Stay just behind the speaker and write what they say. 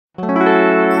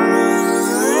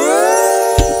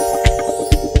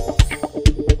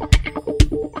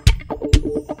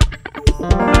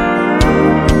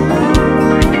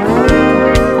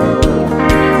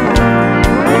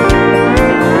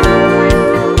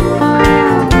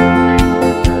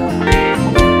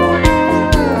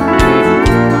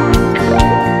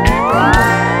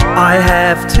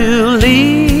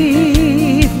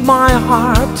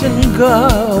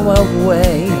go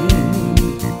away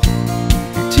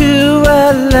to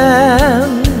a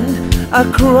land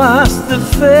across the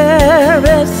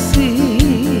fairest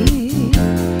sea,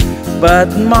 but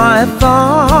my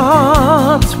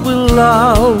thoughts will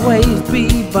always be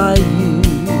by you.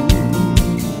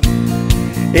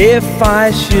 If I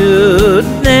should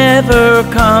never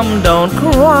come, don't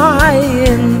cry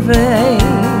in vain.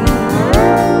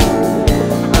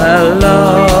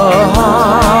 Aloha,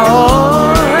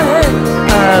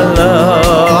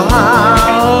 aloha,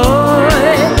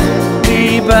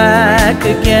 be back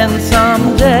again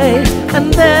someday,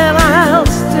 and then I'll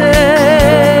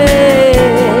stay.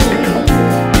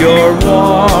 Your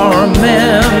warm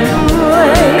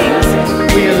embrace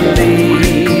will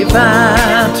leave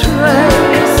a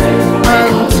trace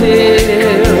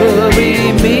until we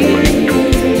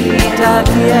meet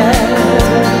again.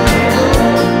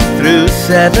 Through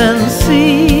 7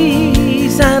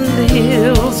 seas and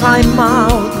hills I'm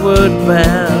outward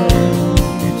bound,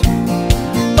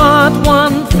 but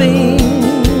one thing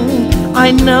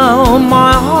I know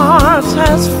my heart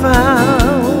has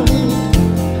found: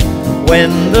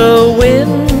 when the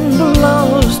wind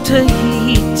blows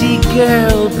Tahiti,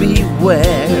 girl,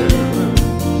 beware.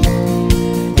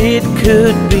 It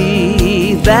could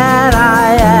be that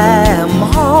I am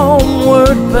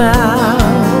homeward bound.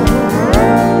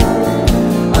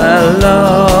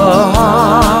 Aloha,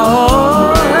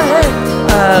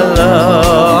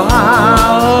 aloha,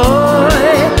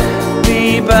 be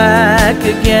back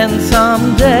again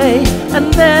someday,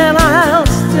 and then I'll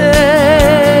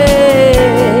stay.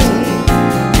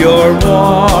 Your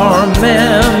warm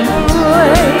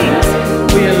embrace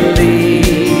will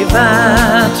leave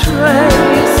a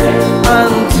trace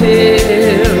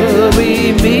until we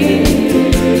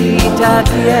meet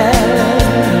again.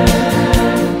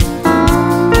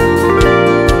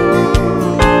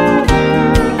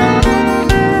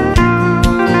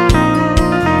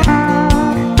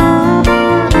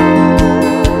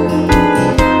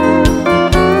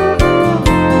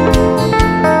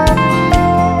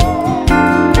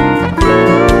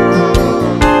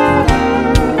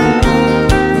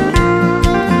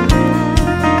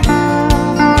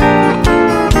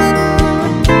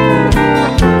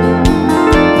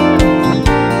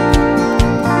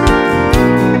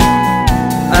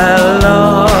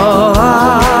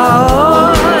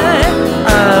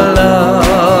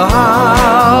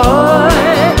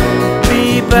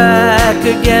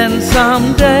 Again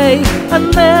someday, and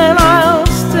then I'll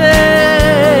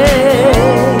stay.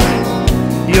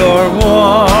 Your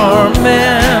warm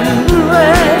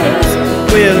embrace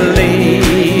will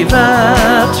leave a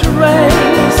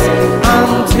trace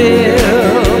until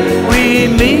we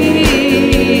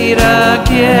meet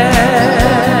again.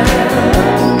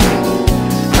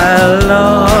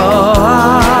 Aloha,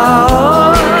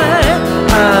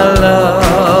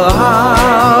 aloha,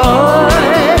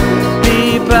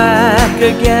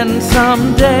 again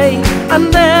someday, and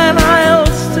then I'll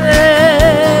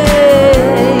stay.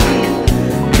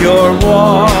 Your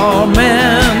warm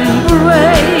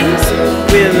embrace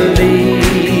will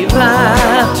leave a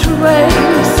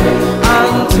trace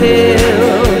until